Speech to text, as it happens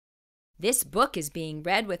This book is being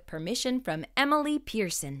read with permission from Emily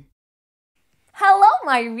Pearson. Hello,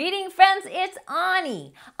 my reading friends, it's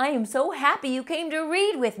Awnie. I am so happy you came to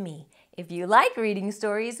read with me. If you like reading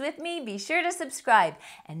stories with me, be sure to subscribe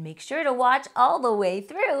and make sure to watch all the way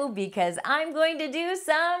through because I'm going to do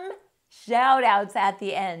some shout-outs at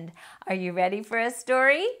the end. Are you ready for a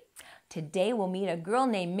story? Today we'll meet a girl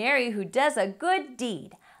named Mary who does a good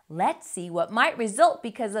deed. Let's see what might result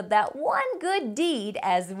because of that one good deed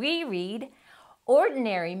as we read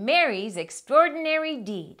Ordinary Mary's Extraordinary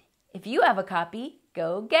Deed. If you have a copy,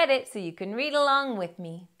 go get it so you can read along with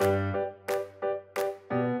me.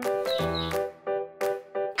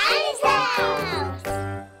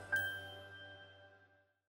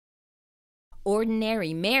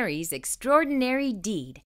 Ordinary Mary's Extraordinary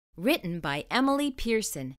Deed, written by Emily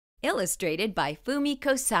Pearson, illustrated by Fumi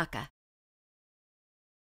Kosaka.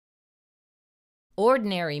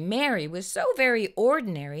 Ordinary Mary was so very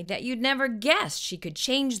ordinary that you'd never guess she could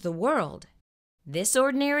change the world. This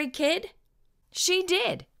ordinary kid? She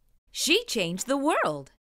did. She changed the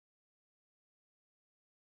world.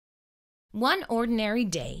 One ordinary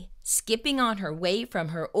day, skipping on her way from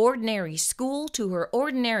her ordinary school to her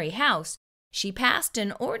ordinary house, she passed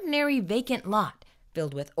an ordinary vacant lot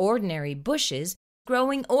filled with ordinary bushes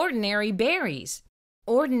growing ordinary berries.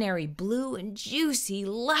 Ordinary blue and juicy,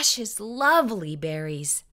 luscious, lovely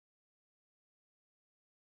berries.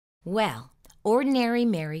 Well, Ordinary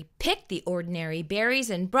Mary picked the ordinary berries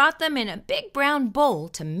and brought them in a big brown bowl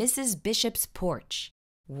to Mrs. Bishop's porch.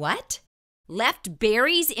 What? Left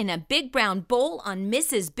berries in a big brown bowl on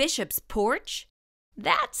Mrs. Bishop's porch?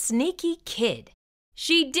 That sneaky kid.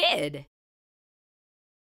 She did.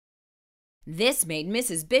 This made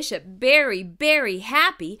Mrs. Bishop very, very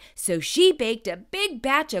happy, so she baked a big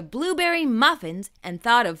batch of blueberry muffins and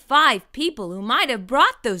thought of 5 people who might have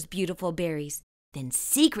brought those beautiful berries, then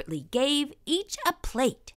secretly gave each a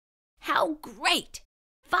plate. How great!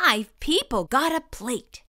 5 people got a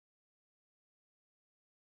plate.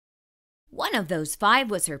 One of those 5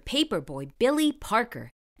 was her paper boy, Billy Parker,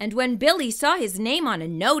 and when Billy saw his name on a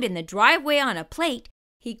note in the driveway on a plate,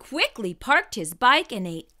 he quickly parked his bike and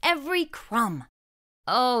ate every crumb.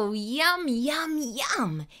 Oh, yum, yum,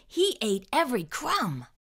 yum! He ate every crumb.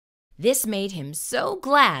 This made him so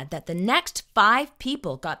glad that the next 5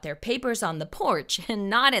 people got their papers on the porch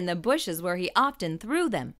and not in the bushes where he often threw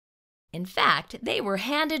them. In fact, they were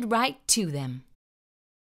handed right to them.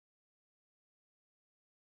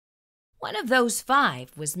 One of those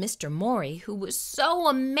 5 was Mr. Morey, who was so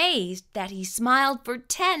amazed that he smiled for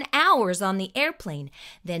 10 hours on the airplane,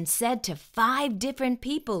 then said to 5 different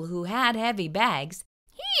people who had heavy bags,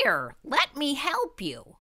 "Here, let me help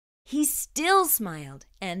you." He still smiled,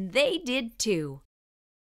 and they did too.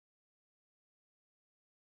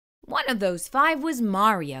 One of those 5 was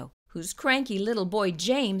Mario, whose cranky little boy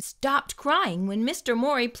James stopped crying when Mr.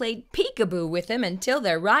 Morey played peekaboo with him until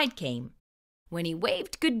their ride came. When he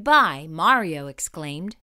waved goodbye, Mario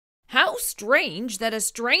exclaimed, "How strange that a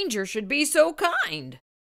stranger should be so kind!"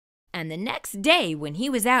 And the next day when he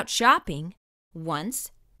was out shopping,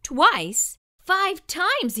 once, twice, 5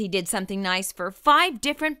 times he did something nice for 5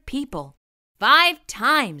 different people. 5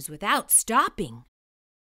 times without stopping.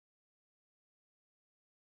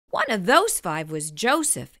 One of those 5 was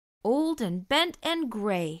Joseph, old and bent and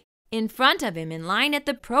gray, in front of him in line at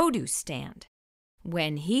the produce stand.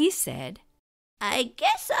 When he said, "I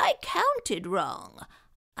guess I counted wrong.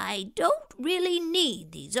 I don't really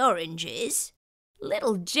need these oranges,"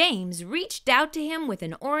 little James reached out to him with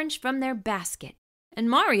an orange from their basket, and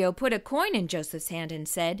Mario put a coin in Joseph's hand and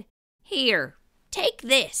said, "Here, take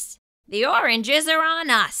this. The oranges are on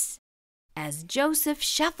us." As Joseph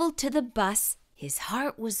shuffled to the bus, his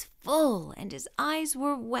heart was full and his eyes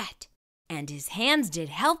were wet, and his hands did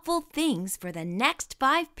helpful things for the next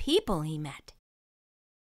 5 people he met.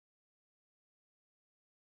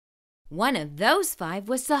 One of those 5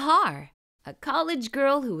 was Sahar, a college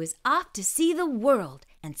girl who was off to see the world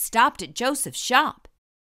and stopped at Joseph's shop.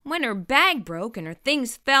 When her bag broke and her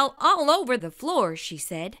things fell all over the floor, she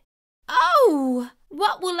said, "Oh,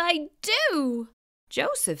 what will I do?"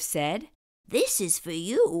 Joseph said, "This is for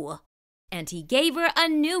you." And he gave her a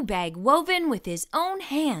new bag woven with his own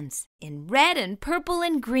hands in red and purple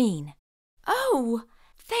and green. "Oh,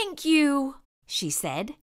 thank you," she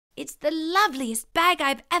said. "It's the loveliest bag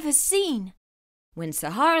I've ever seen." When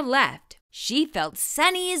Sahar left, she felt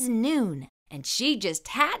sunny as noon, and she just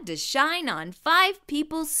had to shine on 5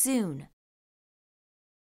 people soon.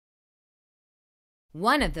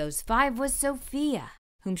 One of those 5 was Sophia,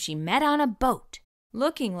 whom she met on a boat,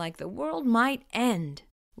 looking like the world might end,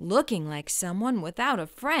 looking like someone without a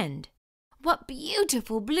friend. "What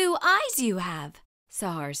beautiful blue eyes you have,"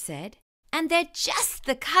 Sahar said. "And they're just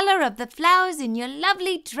the color of the flowers in your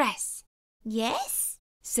lovely dress." "Yes?"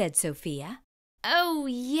 said Sophia. "Oh,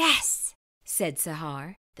 yes," said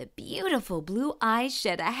Sahar. The beautiful blue eyes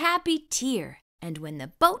shed a happy tear, and when the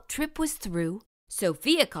boat trip was through,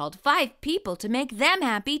 Sophia called 5 people to make them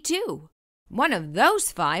happy too. One of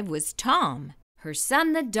those 5 was Tom, her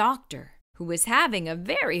son the doctor, who was having a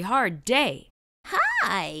very hard day.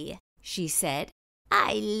 "Hi," she said.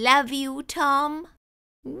 "I love you, Tom."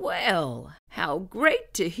 "Well, how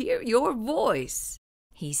great to hear your voice,"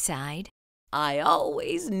 he sighed. "I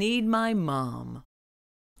always need my mom."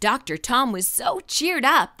 Dr. Tom was so cheered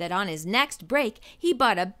up that on his next break, he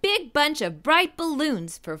bought a big bunch of bright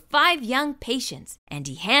balloons for 5 young patients, and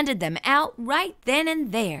he handed them out right then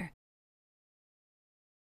and there.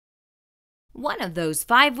 One of those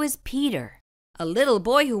 5 was Peter, a little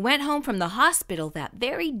boy who went home from the hospital that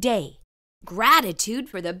very day. Gratitude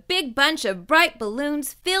for the big bunch of bright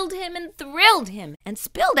balloons filled him and thrilled him and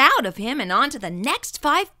spilled out of him and onto the next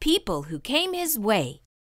 5 people who came his way.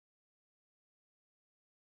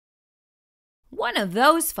 One of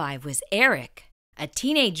those 5 was Eric, a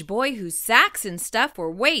teenage boy whose sacks and stuff were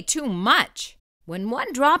way too much. When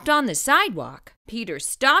one dropped on the sidewalk, Peter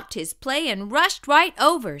stopped his play and rushed right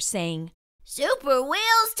over, saying, "Super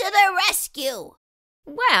Wheels to the rescue!"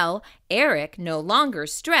 Well, Eric, no longer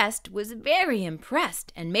stressed, was very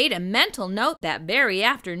impressed and made a mental note that very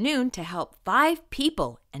afternoon to help 5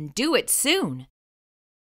 people and do it soon.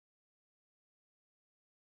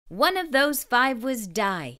 One of those 5 was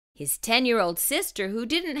Di, his 10-year-old sister who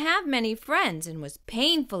didn't have many friends and was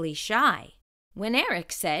painfully shy. When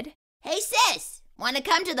Eric said, "Hey sis, want to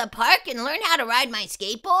come to the park and learn how to ride my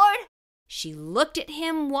skateboard?" she looked at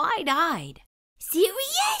him wide-eyed.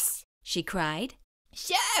 "Serious?" she cried.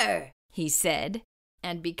 "Sure," he said.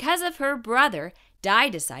 And because of her brother, Di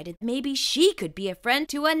decided maybe she could be a friend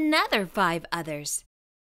to another 5 others.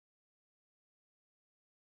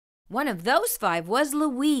 One of those 5 was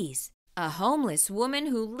Louise, a homeless woman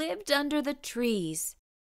who lived under the trees.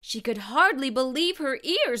 She could hardly believe her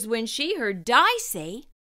ears when she heard Di say,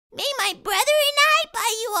 "May my brother and I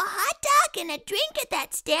buy you a hot dog and a drink at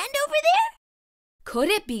that stand over there?" Could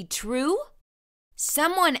it be true?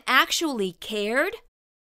 Someone actually cared?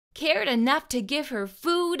 Cared enough to give her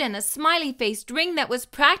food and a smiley-faced ring that was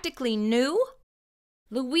practically new?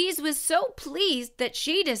 Louise was so pleased that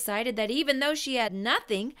she decided that even though she had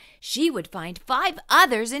nothing, she would find 5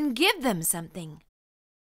 others and give them something.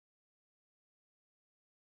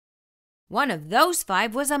 One of those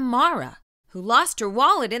 5 was Amara, who lost her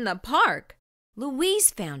wallet in the park.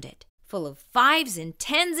 Louise found it, full of 5s and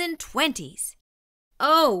 10s and 20s.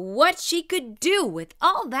 Oh, what she could do with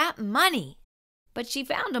all that money! But she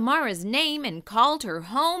found Amara's name and called her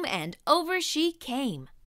home, and over she came.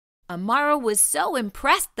 Amara was so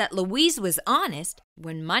impressed that Louise was honest,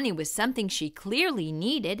 when money was something she clearly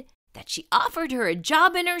needed, that she offered her a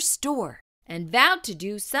job in her store and vowed to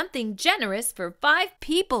do something generous for 5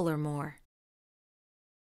 people or more.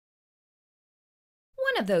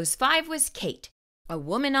 One of those 5 was Kate, a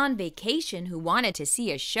woman on vacation who wanted to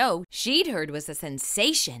see a show she'd heard was a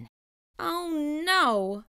sensation. "Oh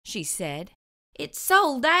no," she said. "It's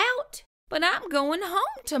sold out, but I'm going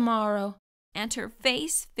home tomorrow." And her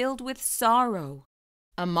face filled with sorrow.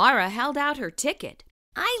 Amara held out her ticket.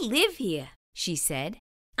 "I live here," she said.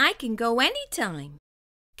 "I can go any time."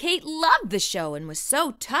 Kate loved the show and was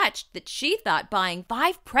so touched that she thought buying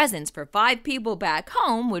 5 presents for 5 people back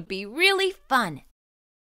home would be really fun.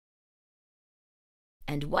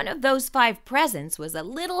 And one of those 5 presents was a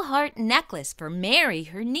little heart necklace for Mary,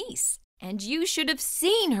 her niece. And you should have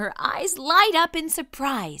seen her eyes light up in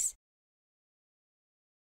surprise.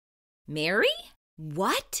 Mary?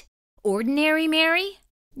 What? Ordinary Mary?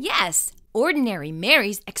 Yes, Ordinary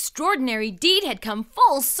Mary's extraordinary deed had come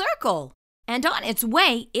full circle. And on its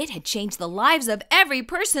way, it had changed the lives of every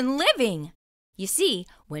person living. You see,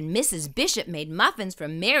 when Mrs. Bishop made muffins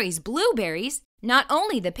from Mary's blueberries, not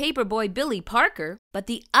only the paperboy Billy Parker, but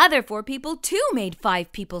the other 4 people too made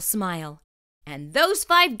 5 people smile. And those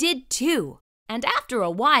 5 did too. And after a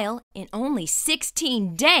while, in only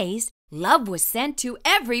 16 days, love was sent to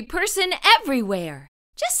every person everywhere.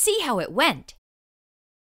 Just see how it went.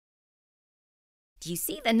 Do you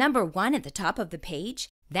see the number 1 at the top of the page?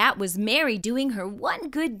 That was Mary doing her one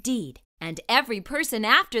good deed. And every person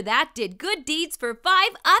after that did good deeds for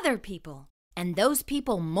 5 other people. And those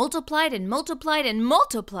people multiplied and multiplied and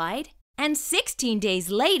multiplied. And 16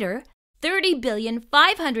 days later,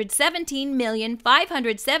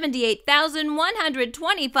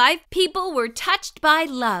 30,517,578,125 people were touched by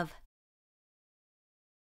love.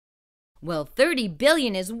 Well, 30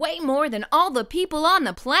 billion is way more than all the people on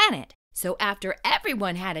the planet. So after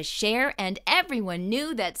everyone had a share and everyone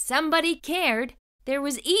knew that somebody cared, there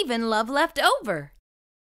was even love left over.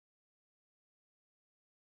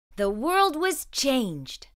 The world was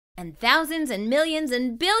changed, and thousands and millions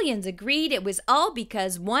and billions agreed it was all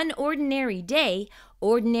because one ordinary day,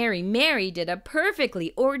 Ordinary Mary did a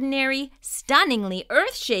perfectly ordinary, stunningly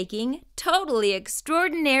earth-shaking, totally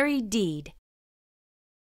extraordinary deed.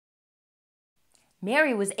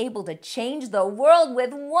 Mary was able to change the world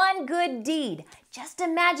with one good deed. Just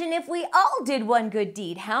imagine if we all did one good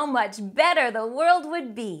deed, how much better the world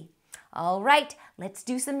would be. All right, let's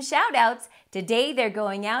do some shout-outs. Today they're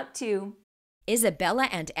going out to Isabella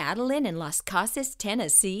and Adeline in Las Casas,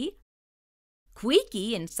 Tennessee.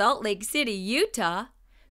 Queeky in Salt Lake City, Utah.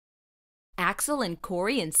 Axel and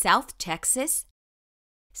Corey in South Texas.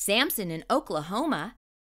 Samson in Oklahoma.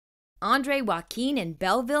 Andre Joaquin in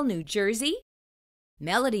Belleville, New Jersey.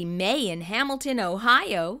 Melody May in Hamilton,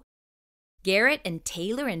 Ohio. Garrett and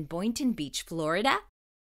Taylor in Boynton Beach, Florida.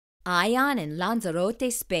 Ion in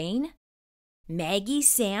Lanzarote, Spain. Maggie,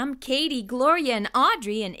 Sam, Katie, Gloria, and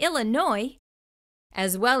Audrey in Illinois,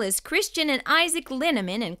 as well as Christian and Isaac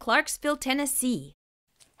Linneman in Clarksville, Tennessee.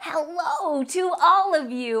 Hello to all of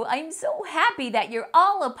you. I'm so happy that you're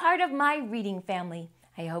all a part of my reading family.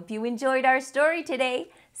 I hope you enjoyed our story today.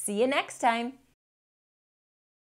 See you next time.